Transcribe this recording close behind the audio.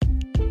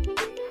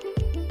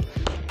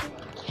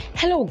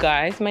Hello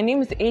guys, my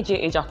name is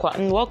AJ Ejakwa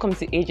and welcome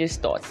to AJ's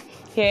Thoughts.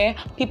 Here,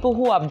 people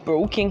who are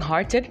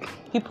broken-hearted,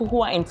 people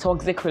who are in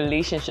toxic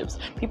relationships,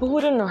 people who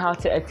don't know how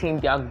to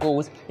attain their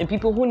goals, and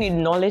people who need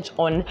knowledge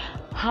on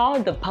how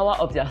the power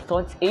of their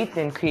thoughts aids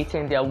in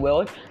creating their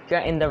world,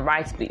 you're in the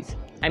right place.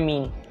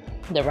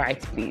 The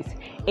right place.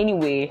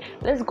 Anyway,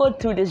 let's go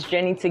through this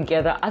journey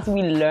together as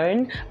we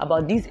learn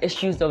about these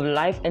issues of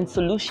life and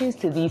solutions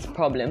to these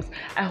problems.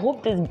 I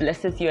hope this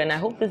blesses you and I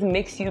hope this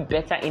makes you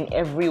better in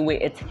every way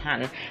it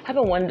can. Have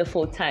a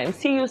wonderful time.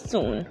 See you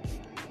soon.